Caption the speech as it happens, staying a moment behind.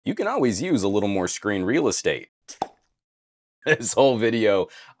you can always use a little more screen real estate. This whole video,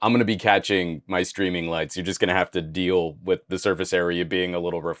 I'm gonna be catching my streaming lights. You're just gonna have to deal with the surface area being a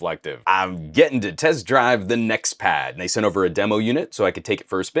little reflective. I'm getting to test drive the NexPad. They sent over a demo unit so I could take it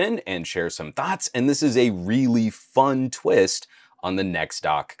for a spin and share some thoughts, and this is a really fun twist on the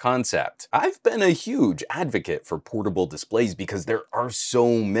NexDock concept. I've been a huge advocate for portable displays because there are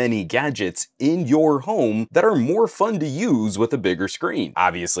so many gadgets in your home that are more fun to use with a bigger screen.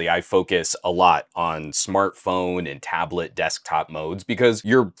 Obviously, I focus a lot on smartphone and tablet desktop modes because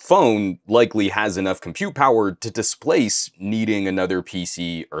your phone likely has enough compute power to displace needing another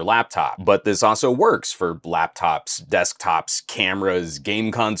PC or laptop. But this also works for laptops, desktops, cameras,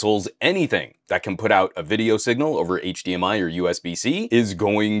 game consoles, anything that can put out a video signal over HDMI or USB-C is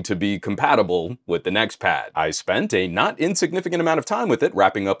going to be compatible with the NexPad. I spent a not insignificant amount of time with it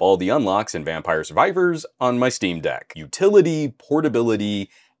wrapping up all the unlocks in Vampire Survivors on my Steam Deck. Utility, portability,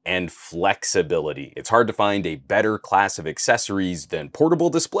 and flexibility. It's hard to find a better class of accessories than portable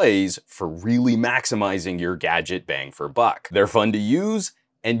displays for really maximizing your gadget bang for buck. They're fun to use,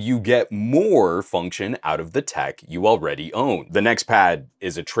 and you get more function out of the tech you already own. The NexPad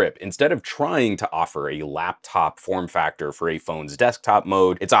is a trip. Instead of trying to offer a laptop form factor for a phone's desktop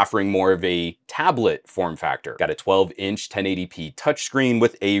mode, it's offering more of a tablet form factor. Got a 12-inch 1080p touchscreen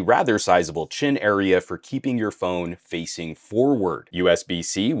with a rather sizable chin area for keeping your phone facing forward.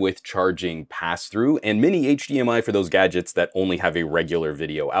 USB-C with charging pass-through, and mini HDMI for those gadgets that only have a regular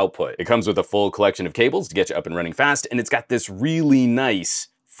video output. It comes with a full collection of cables to get you up and running fast, and it's got this really nice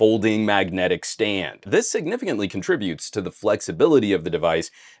folding magnetic stand. This significantly contributes to the flexibility of the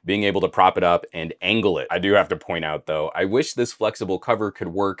device, being able to prop it up and angle it. I do have to point out though, I wish this flexible cover could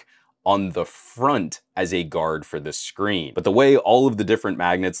work on the front as a guard for the screen. But the way all of the different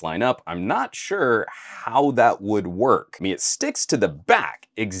magnets line up, I'm not sure how that would work. I mean, it sticks to the back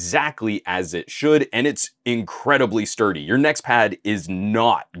exactly as it should, and it's incredibly sturdy. Your NexPad is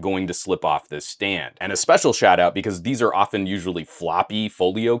not going to slip off this stand. And a special shout out, because these are often usually floppy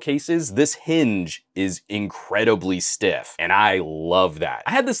folio cases, this hinge is incredibly stiff, and I love that.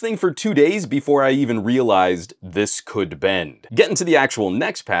 I had this thing for 2 days before I even realized this could bend. Getting to the actual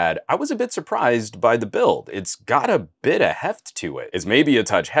NexPad, I was a bit surprised by the build. It's got a bit of heft to it. It's maybe a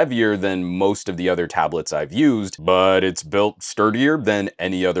touch heavier than most of the other tablets I've used, but it's built sturdier than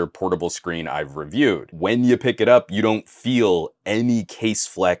any other portable screen I've reviewed. When you pick it up, you don't feel any case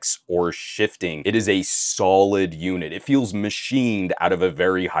flex or shifting. It is a solid unit. It feels machined out of a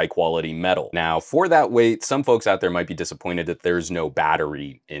very high quality metal. Now, for that weight, some folks out there might be disappointed that there's no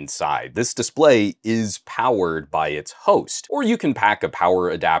battery inside. This display is powered by its host, or you can pack a power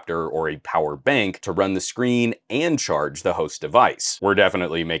adapter or a power bank to run the screen and charge the host device. We're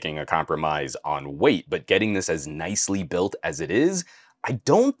definitely making a compromise on weight, but getting this as nicely built as it is, I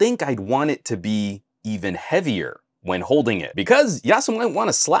don't think I'd want it to be even heavier when holding it, because you also might want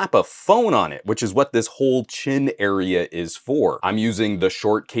to slap a phone on it, which is what this whole chin area is for. I'm using the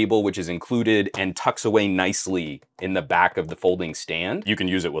short cable, which is included and tucks away nicely in the back of the folding stand. You can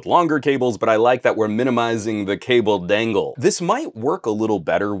use it with longer cables, but I like that we're minimizing the cable dangle. This might work a little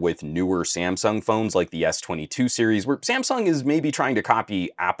better with newer Samsung phones like the S22 series, where Samsung is maybe trying to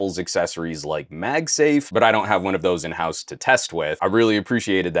copy Apple's accessories like MagSafe, but I don't have one of those in-house to test with. I really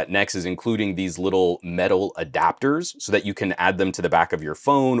appreciated that Nex is including these little metal adapters so that you can add them to the back of your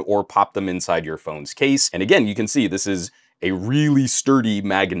phone or pop them inside your phone's case. And again, you can see this is a really sturdy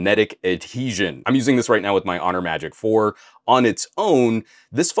magnetic adhesion. I'm using this right now with my Honor Magic 4. On its own,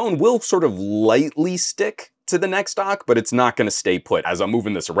 this phone will sort of lightly stick to the NexDock, but it's not gonna stay put. As I'm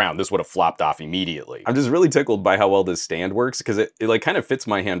moving this around, this would have flopped off immediately. I'm just really tickled by how well this stand works, because it like kind of fits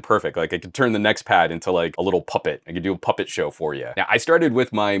my hand perfect. Like I could turn the NexPad into like a little puppet. I could do a puppet show for you. Now, I started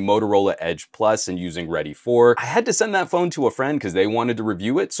with my Motorola Edge Plus and using Ready 4. I had to send that phone to a friend because they wanted to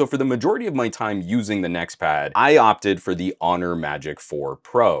review it. So for the majority of my time using the NexPad, I opted for the Honor Magic 4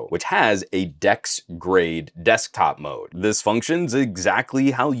 Pro, which has a DeX grade desktop mode. This functions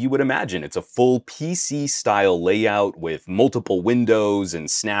exactly how you would imagine. It's a full PC style layout with multiple windows and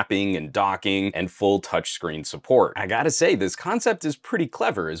snapping and docking and full touchscreen support. I gotta say, this concept is pretty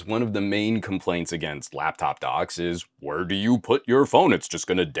clever, as one of the main complaints against laptop docks is, where do you put your phone? It's just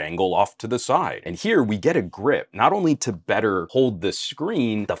gonna dangle off to the side. And here we get a grip, not only to better hold the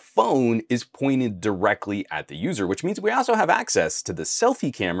screen, the phone is pointed directly at the user, which means we also have access to the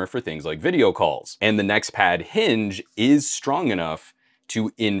selfie camera for things like video calls. And the NexPad hinge is strong enough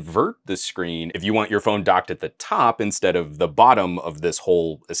to invert the screen if you want your phone docked at the top instead of the bottom of this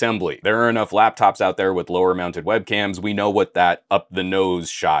whole assembly. There are enough laptops out there with lower mounted webcams. We know what that up the nose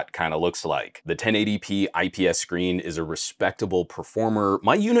shot kind of looks like. The 1080p IPS screen is a respectable performer.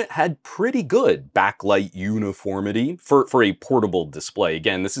 My unit had pretty good backlight uniformity for a portable display.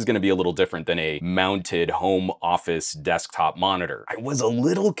 Again, this is going to be a little different than a mounted home office desktop monitor. I was a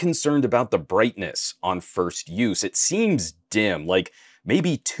little concerned about the brightness on first use. It seems dim, like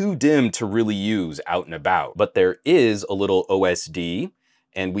maybe too dim to really use out and about. But there is a little OSD,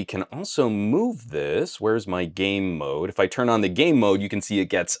 and we can also move this. Where's my game mode? If I turn on the game mode, you can see it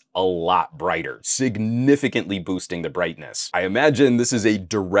gets a lot brighter, significantly boosting the brightness. I imagine this is a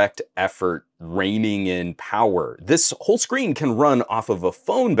direct effort reining in power. This whole screen can run off of a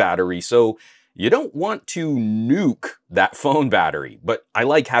phone battery, so you don't want to nuke that phone battery, but I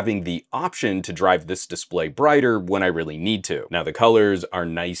like having the option to drive this display brighter when I really need to. Now the colors are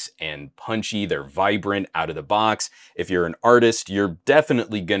nice and punchy, they're vibrant out of the box. If you're an artist, you're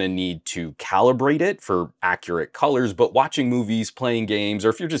definitely gonna need to calibrate it for accurate colors, but watching movies, playing games, or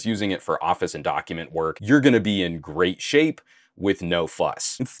if you're just using it for office and document work, you're gonna be in great shape with no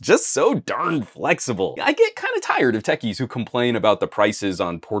fuss. It's just so darn flexible. I get kind of tired of techies who complain about the prices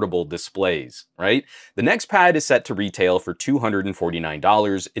on portable displays, right? The NexPad is set to retail for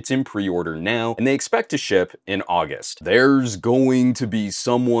 $249. It's in pre-order now, and they expect to ship in August. There's going to be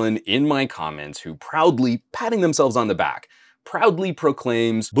someone in my comments who proudly, patting themselves on the back, proudly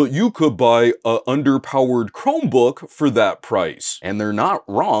proclaims, but you could buy a underpowered Chromebook for that price. And they're not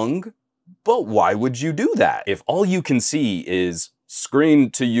wrong. But why would you do that? If all you can see is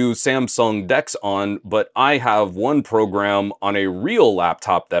screen to use Samsung DeX on, but I have one program on a real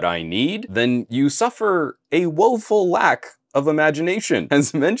laptop that I need, then you suffer a woeful lack of imagination.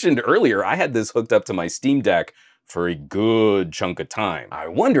 As mentioned earlier, I had this hooked up to my Steam Deck for a good chunk of time. I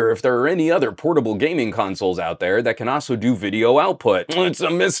wonder if there are any other portable gaming consoles out there that can also do video output. It's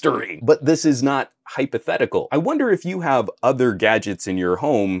a mystery. But this is not hypothetical. I wonder if you have other gadgets in your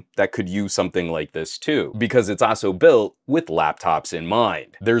home that could use something like this too, because it's also built with laptops in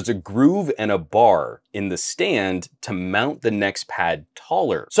mind. There's a groove and a bar in the stand to mount the NexPad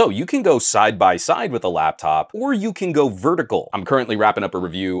taller. So you can go side by side with a laptop, or you can go vertical. I'm currently wrapping up a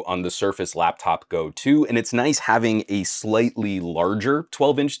review on the Surface Laptop Go 2, and it's nice having a slightly larger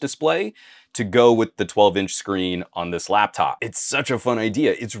 12-inch display to go with the 12-inch screen on this laptop. It's such a fun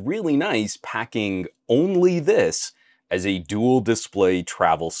idea. It's really nice packing only this as a dual display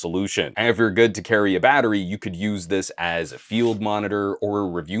travel solution. And if you're good to carry a battery, you could use this as a field monitor or a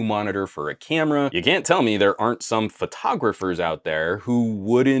review monitor for a camera. You can't tell me there aren't some photographers out there who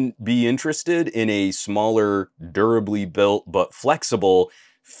wouldn't be interested in a smaller, durably built, but flexible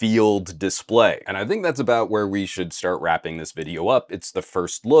field display. And I think that's about where we should start wrapping this video up. It's the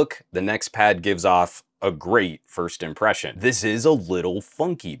first look. The NexPad gives off a great first impression. This is a little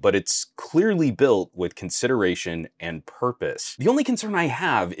funky, but it's clearly built with consideration and purpose. The only concern I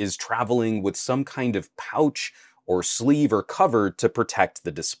have is traveling with some kind of pouch or sleeve or cover to protect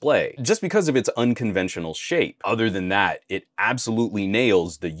the display, just because of its unconventional shape. Other than that, it absolutely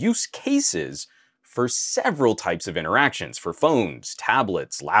nails the use cases for several types of interactions for phones,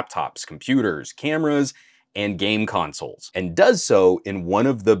 tablets, laptops, computers, cameras, and game consoles, and does so in one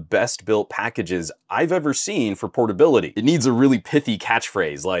of the best built packages I've ever seen for portability. It needs a really pithy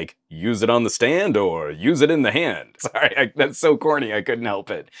catchphrase like, use it on the stand or use it in the hand. Sorry, that's so corny, I couldn't help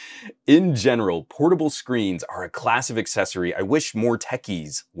it. In general, portable screens are a class of accessory I wish more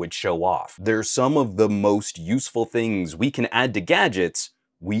techies would show off. They're some of the most useful things we can add to gadgets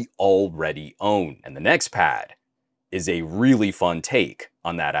we already own. And the NexPad is a really fun take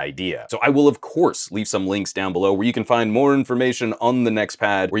on that idea. So I will of course leave some links down below where you can find more information on the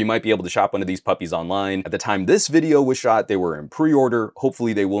NexPad, where you might be able to shop one of these puppies online. At the time this video was shot, they were in pre-order.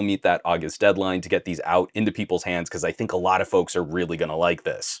 Hopefully they will meet that August deadline to get these out into people's hands, because I think a lot of folks are really gonna like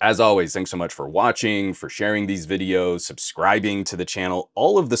this. As always, thanks so much for watching, for sharing these videos, subscribing to the channel.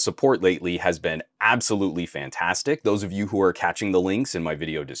 All of the support lately has been absolutely fantastic. Those of you who are catching the links in my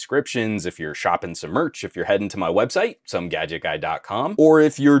video descriptions, if you're shopping some merch, if you're heading to my website, SomeGadgetGuy.com, or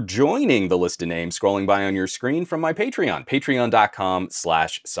if you're joining the list of names scrolling by on your screen from my Patreon,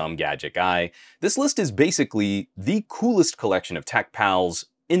 patreon.com/SomeGadgetGuy. This list is basically the coolest collection of tech pals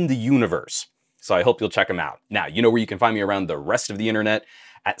in the universe. So I hope you'll check them out. Now, you know where you can find me around the rest of the internet,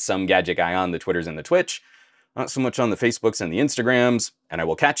 at SomeGadgetGuy on the Twitters and the Twitch, not so much on the Facebooks and the Instagrams, and I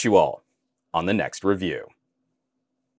will catch you all on the next review.